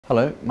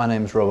Hello, my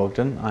name is Rob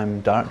Ogden.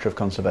 I'm Director of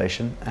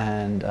Conservation,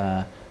 and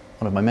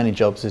one of my many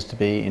jobs is to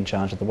be in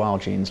charge of the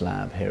Wildgenes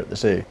Lab here at the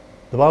zoo.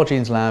 The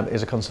Wildgenes Lab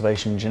is a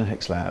conservation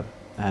genetics lab,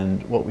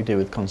 and what we do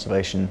with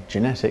conservation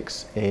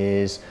genetics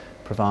is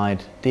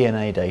provide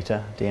DNA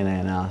data,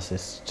 DNA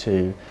analysis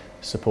to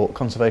support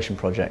conservation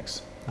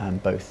projects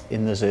both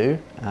in the zoo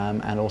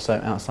and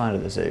also outside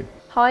of the zoo.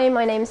 Hi,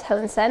 my name's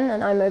Helen Sen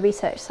and I'm a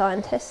research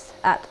scientist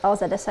at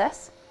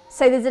RZSS.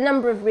 So there's a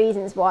number of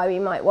reasons why we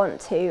might want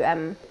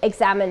to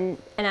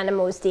examine an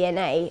animal's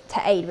DNA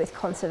to aid with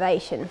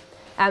conservation.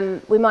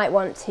 We might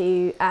want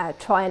to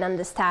try and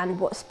understand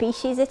what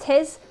species it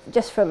is,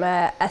 just from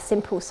a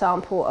simple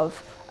sample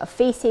of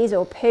feces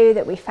or poo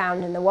that we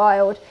found in the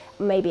wild.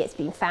 Maybe it's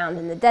been found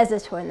in the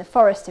desert or in the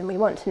forest, and we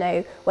want to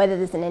know whether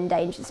there's an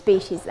endangered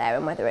species there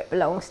and whether it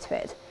belongs to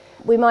it.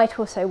 We might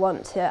also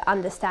want to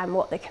understand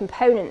what the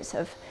components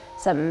of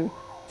some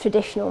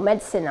traditional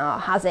medicine are.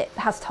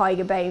 Has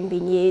tiger bone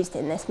been used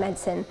in this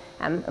medicine?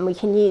 And we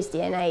can use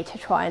DNA to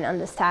try and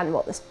understand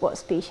what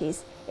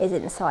species is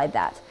inside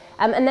that.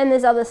 And then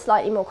there's other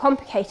slightly more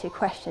complicated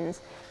questions,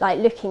 like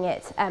looking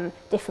at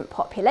different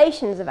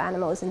populations of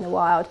animals in the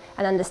wild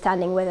and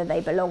understanding whether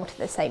they belong to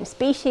the same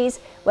species,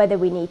 whether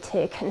we need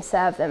to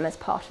conserve them as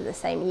part of the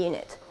same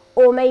unit.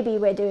 Or maybe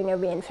we're doing a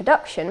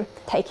reintroduction,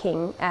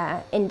 taking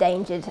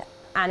endangered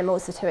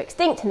animals that are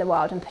extinct in the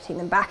wild and putting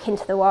them back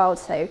into the wild.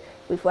 So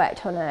we've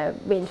worked on a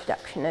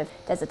reintroduction of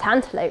desert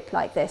antelope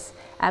like this,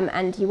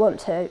 and you want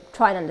to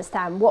try and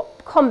understand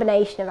what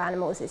combination of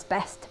animals is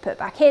best to put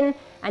back in,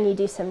 and you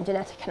do some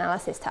genetic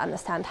analysis to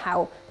understand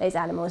how those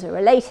animals are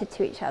related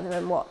to each other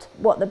and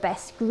what the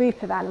best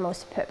group of animals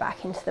to put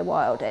back into the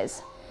wild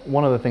is.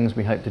 One of the things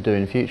we hope to do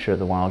in the future at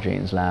the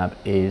Wildgenes Lab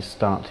is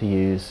start to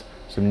use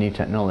some new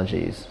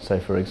technologies.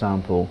 So for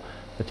example,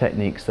 the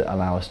techniques that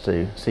allow us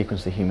to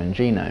sequence the human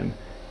genome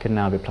can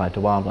now be applied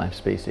to wildlife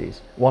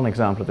species. One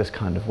example of this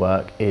kind of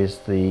work is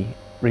the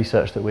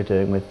research that we're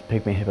doing with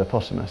pygmy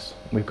hippopotamus.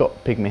 We've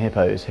got pygmy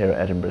hippos here at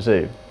Edinburgh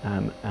Zoo,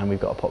 and we've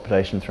got a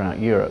population throughout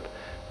Europe,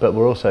 but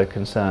we're also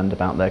concerned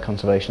about their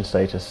conservation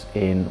status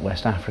in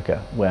West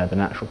Africa, where the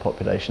natural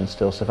populations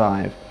still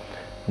survive.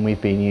 And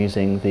we've been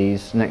using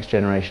these next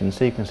generation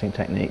sequencing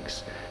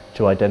techniques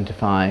to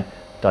identify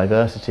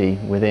diversity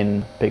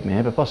within pygmy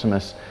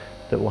hippopotamus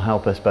that will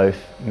help us both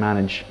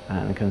manage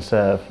and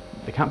conserve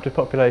the captive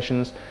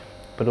populations,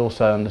 but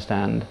also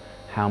understand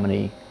how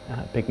many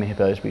pygmy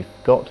hippos we've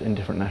got in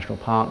different national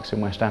parks in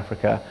West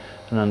Africa,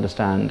 and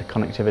understand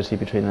connectivity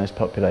between those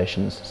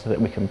populations so that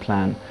we can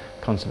plan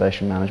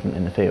conservation management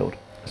in the field.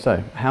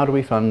 So how do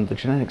we fund the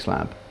genetics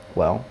lab?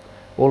 Well,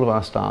 all of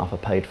our staff are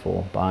paid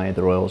for by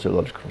the Royal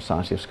Zoological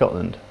Society of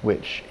Scotland,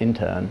 which in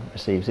turn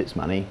receives its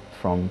money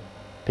from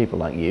people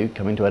like you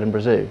coming to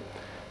Edinburgh Zoo.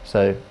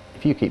 So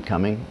if you keep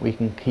coming, we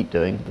can keep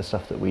doing the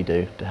stuff that we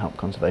do to help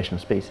conservation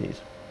of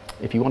species.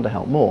 If you want to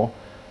help more,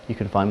 you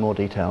can find more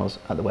details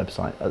at the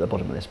website at the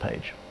bottom of this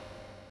page.